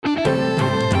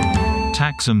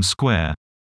Taksim Square.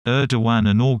 Erdogan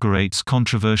inaugurates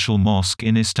controversial mosque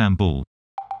in Istanbul.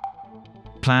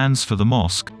 Plans for the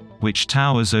mosque, which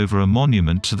towers over a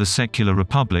monument to the secular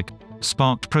republic,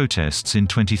 sparked protests in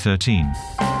 2013.